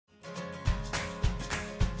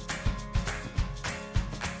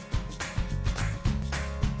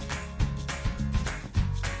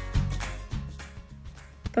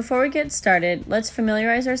Before we get started, let's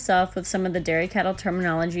familiarize ourselves with some of the dairy cattle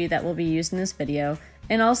terminology that will be used in this video,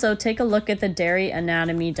 and also take a look at the dairy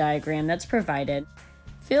anatomy diagram that's provided.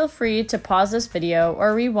 Feel free to pause this video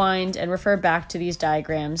or rewind and refer back to these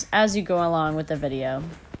diagrams as you go along with the video.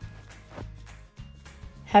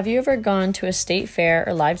 Have you ever gone to a state fair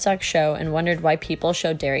or livestock show and wondered why people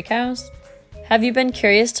show dairy cows? Have you been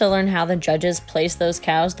curious to learn how the judges place those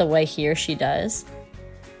cows the way he or she does?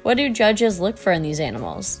 What do judges look for in these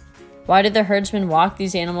animals? Why did the herdsmen walk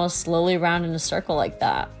these animals slowly around in a circle like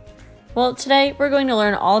that? Well, today we're going to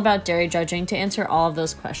learn all about dairy judging to answer all of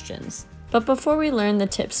those questions. But before we learn the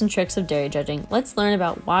tips and tricks of dairy judging, let's learn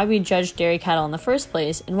about why we judge dairy cattle in the first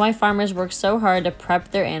place and why farmers work so hard to prep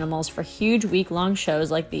their animals for huge week-long shows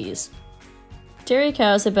like these. Dairy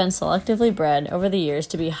cows have been selectively bred over the years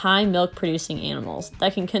to be high milk-producing animals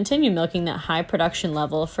that can continue milking that high production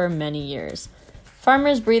level for many years.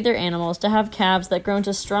 Farmers breed their animals to have calves that grow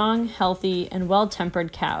into strong, healthy, and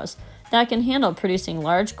well-tempered cows that can handle producing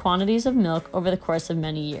large quantities of milk over the course of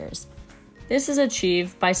many years. This is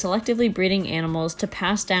achieved by selectively breeding animals to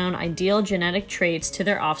pass down ideal genetic traits to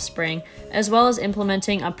their offspring, as well as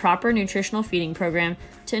implementing a proper nutritional feeding program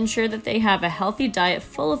to ensure that they have a healthy diet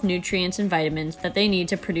full of nutrients and vitamins that they need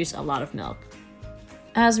to produce a lot of milk.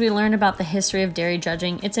 As we learn about the history of dairy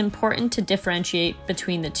judging, it's important to differentiate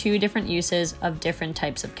between the two different uses of different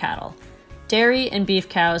types of cattle. Dairy and beef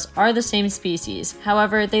cows are the same species,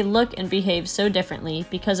 however, they look and behave so differently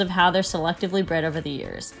because of how they're selectively bred over the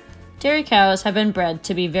years. Dairy cows have been bred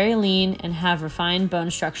to be very lean and have refined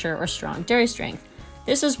bone structure or strong dairy strength.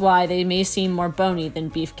 This is why they may seem more bony than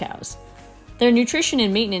beef cows. Their nutrition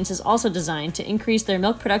and maintenance is also designed to increase their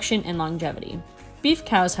milk production and longevity. Beef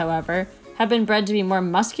cows, however, have been bred to be more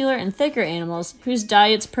muscular and thicker animals whose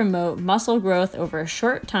diets promote muscle growth over a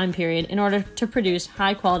short time period in order to produce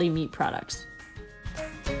high-quality meat products.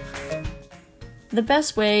 The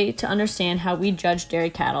best way to understand how we judge dairy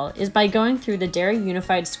cattle is by going through the Dairy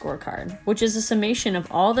Unified Scorecard, which is a summation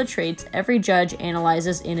of all the traits every judge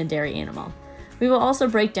analyzes in a dairy animal. We will also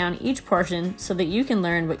break down each portion so that you can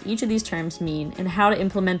learn what each of these terms mean and how to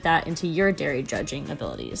implement that into your dairy judging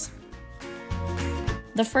abilities.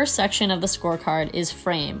 The first section of the scorecard is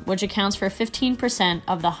frame, which accounts for 15%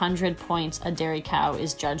 of the 100 points a dairy cow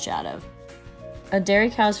is judged out of. A dairy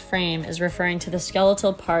cow's frame is referring to the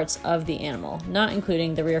skeletal parts of the animal, not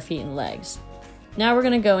including the rear feet and legs. Now we're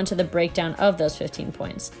going to go into the breakdown of those 15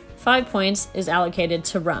 points. 5 points is allocated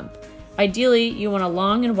to rump. Ideally, you want a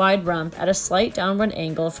long and wide rump at a slight downward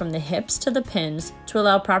angle from the hips to the pins to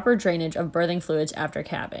allow proper drainage of birthing fluids after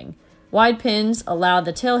calving. Wide pins allow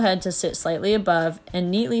the tail head to sit slightly above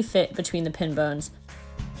and neatly fit between the pin bones.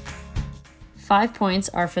 5 points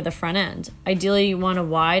are for the front end. Ideally, you want a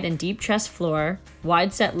wide and deep chest floor,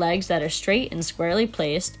 wide set legs that are straight and squarely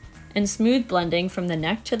placed, and smooth blending from the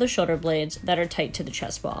neck to the shoulder blades that are tight to the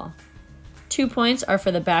chest wall. 2 points are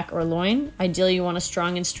for the back or loin. Ideally, you want a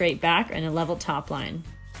strong and straight back and a level top line.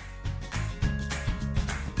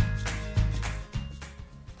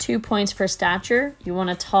 2 points for stature. You want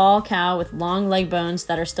a tall cow with long leg bones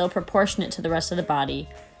that are still proportionate to the rest of the body.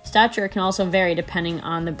 Stature can also vary depending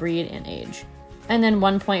on the breed and age. And then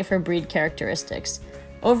 1 point for breed characteristics.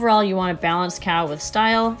 Overall, you want a balanced cow with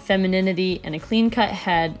style, femininity, and a clean-cut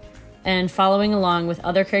head, and following along with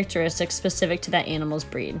other characteristics specific to that animal's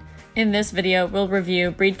breed. In this video, we'll review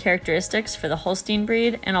breed characteristics for the Holstein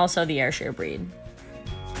breed and also the Ayrshire breed.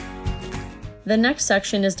 The next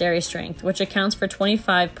section is dairy strength, which accounts for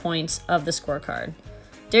 25 points of the scorecard.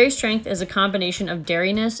 Dairy strength is a combination of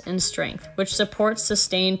dairiness and strength, which supports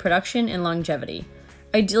sustained production and longevity.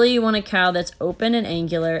 Ideally, you want a cow that's open and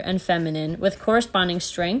angular and feminine with corresponding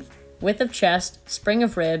strength, width of chest, spring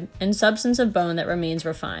of rib, and substance of bone that remains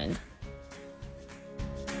refined.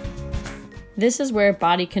 This is where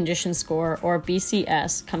Body Condition Score, or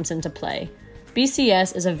BCS, comes into play.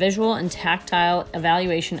 BCS is a visual and tactile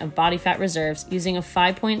evaluation of body fat reserves using a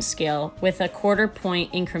 5-point scale with a quarter-point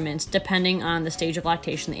increments depending on the stage of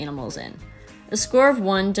lactation the animal is in. A score of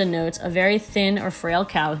 1 denotes a very thin or frail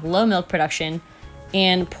cow with low milk production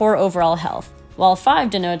and poor overall health, while 5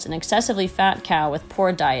 denotes an excessively fat cow with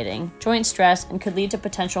poor dieting, joint stress, and could lead to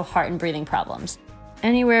potential heart and breathing problems.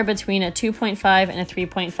 Anywhere between a 2.5 and a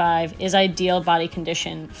 3.5 is ideal body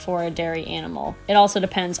condition for a dairy animal. It also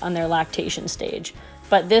depends on their lactation stage,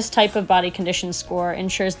 but this type of body condition score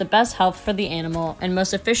ensures the best health for the animal and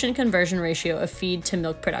most efficient conversion ratio of feed to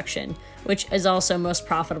milk production, which is also most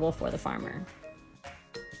profitable for the farmer.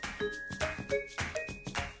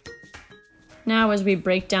 Now, as we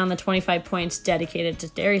break down the 25 points dedicated to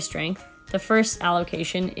dairy strength, the first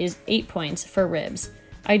allocation is 8 points for ribs.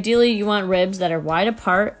 Ideally, you want ribs that are wide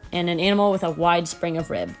apart and an animal with a wide spring of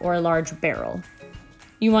rib, or a large barrel.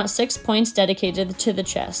 You want 6 points dedicated to the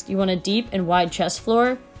chest. You want a deep and wide chest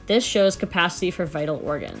floor. This shows capacity for vital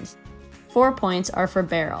organs. 4 points are for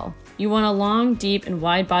barrel. You want a long, deep, and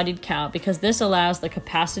wide-bodied cow because this allows the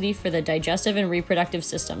capacity for the digestive and reproductive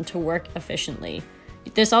system to work efficiently.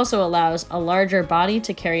 This also allows a larger body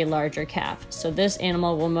to carry a larger calf, so this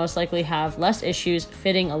animal will most likely have less issues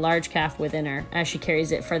fitting a large calf within her as she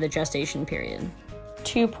carries it for the gestation period.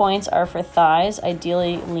 2 points are for thighs,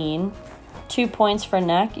 ideally lean. 2 points for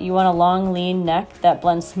neck. You want a long, lean neck that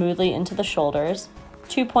blends smoothly into the shoulders.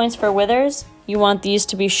 2 points for withers. You want these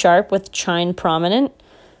to be sharp with chine prominent.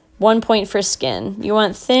 1 point for skin. You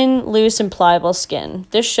want thin, loose, and pliable skin.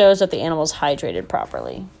 This shows that the animal is hydrated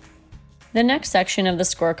properly. The next section of the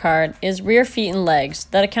scorecard is rear feet and legs.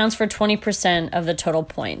 That accounts for 20% of the total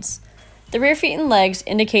points. The rear feet and legs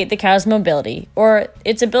indicate the cow's mobility, or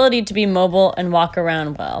its ability to be mobile and walk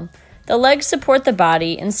around well. The legs support the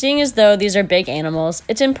body, and seeing as though these are big animals,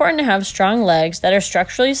 it's important to have strong legs that are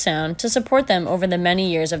structurally sound to support them over the many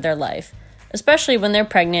years of their life, especially when they're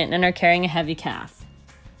pregnant and are carrying a heavy calf.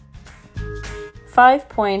 5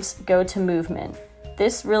 points go to movement.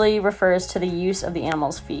 This really refers to the use of the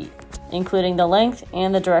animal's feet, including the length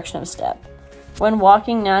and the direction of step. When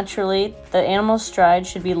walking naturally, the animal's stride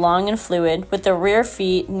should be long and fluid, with the rear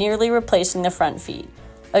feet nearly replacing the front feet.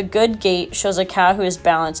 A good gait shows a cow who is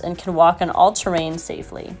balanced and can walk on all terrain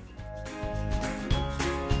safely.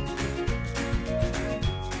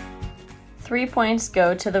 3 points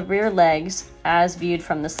go to the rear legs as viewed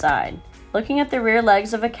from the side. Looking at the rear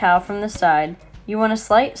legs of a cow from the side, you want a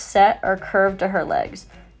slight set or curve to her legs.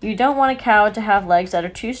 You don't want a cow to have legs that are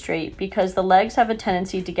too straight because the legs have a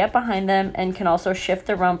tendency to get behind them and can also shift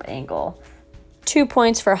the rump angle. 2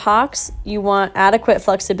 points for hocks. You want adequate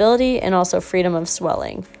flexibility and also freedom of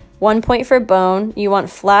swelling. 1 point for bone. You want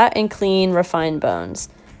flat and clean, refined bones.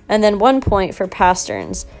 And then 1 point for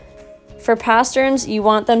pasterns. For pasterns, you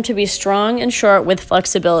want them to be strong and short with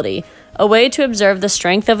flexibility. A way to observe the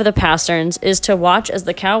strength of the pasterns is to watch as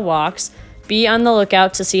the cow walks. Be on the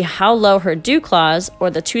lookout to see how low her dew claws, or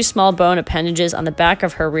the 2 small bone appendages on the back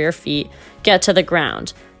of her rear feet, get to the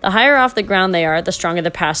ground. The higher off the ground they are, the stronger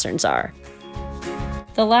the pasterns are.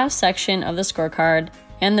 The last section of the scorecard,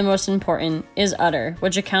 and the most important, is udder,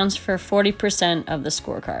 which accounts for 40% of the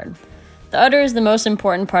scorecard. The udder is the most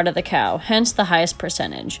important part of the cow, hence the highest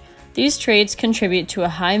percentage. These traits contribute to a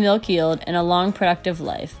high milk yield and a long productive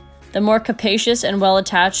life. The more capacious and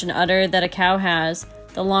well-attached an udder that a cow has,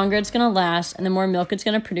 the longer it's going to last and the more milk it's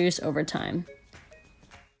going to produce over time.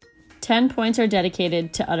 10 points are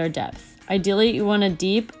dedicated to udder depth. Ideally, you want a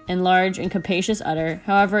deep and large and capacious udder.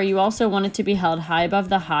 However, you also want it to be held high above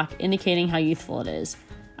the hock, indicating how youthful it is.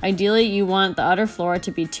 Ideally, you want the udder floor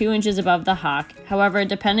to be 2 inches above the hock. However,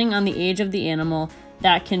 depending on the age of the animal,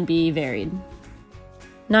 that can be varied.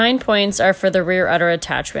 9 points are for the rear udder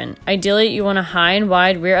attachment. Ideally, you want a high and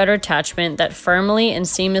wide rear udder attachment that firmly and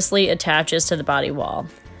seamlessly attaches to the body wall.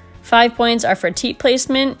 5 points are for teat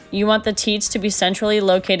placement. You want the teats to be centrally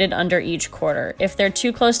located under each quarter. If they're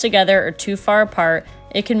too close together or too far apart,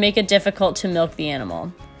 it can make it difficult to milk the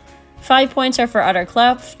animal. 5 points are for udder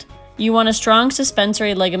cleft. You want a strong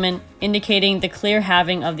suspensory ligament indicating the clear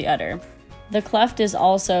halving of the udder. The cleft is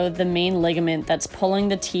also the main ligament that's pulling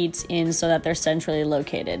the teats in so that they're centrally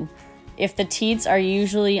located. If the teats are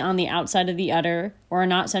usually on the outside of the udder or are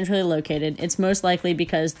not centrally located, it's most likely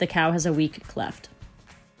because the cow has a weak cleft.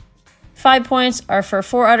 5 points are for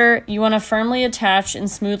foreudder. You want a firmly attached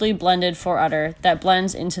and smoothly blended foreudder that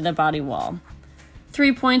blends into the body wall.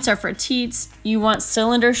 3 points are for teats. You want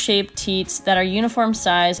cylinder-shaped teats that are uniform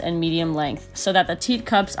size and medium length so that the teat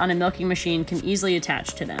cups on a milking machine can easily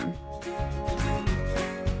attach to them.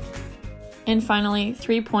 And finally,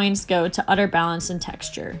 3 points go to udder balance and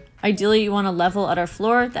texture. Ideally, you want a level udder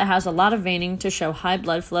floor that has a lot of veining to show high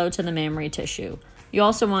blood flow to the mammary tissue. You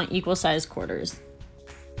also want equal-sized quarters.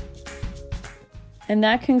 And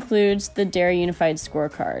that concludes the Dairy Unified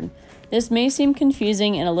Scorecard. This may seem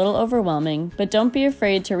confusing and a little overwhelming, but don't be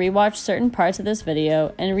afraid to rewatch certain parts of this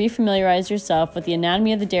video and refamiliarize yourself with the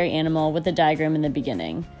anatomy of the dairy animal with the diagram in the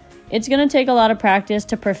beginning. It's going to take a lot of practice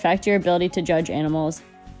to perfect your ability to judge animals,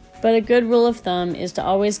 but a good rule of thumb is to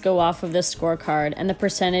always go off of this scorecard and the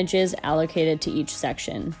percentages allocated to each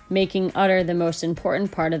section, making udder the most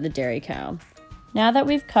important part of the dairy cow. Now that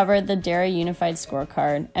we've covered the Dairy Unified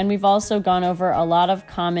Scorecard, and we've also gone over a lot of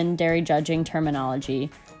common dairy judging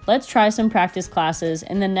terminology, let's try some practice classes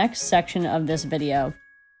in the next section of this video.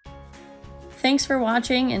 Thanks for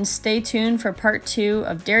watching, and stay tuned for part 2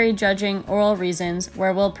 of Dairy Judging Oral Reasons,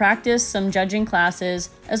 where we'll practice some judging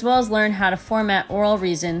classes, as well as learn how to format oral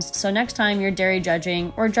reasons so next time you're dairy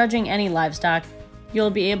judging or judging any livestock,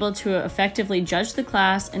 you'll be able to effectively judge the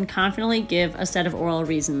class and confidently give a set of oral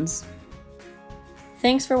reasons.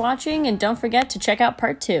 Thanks for watching, and don't forget to check out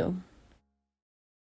part 2.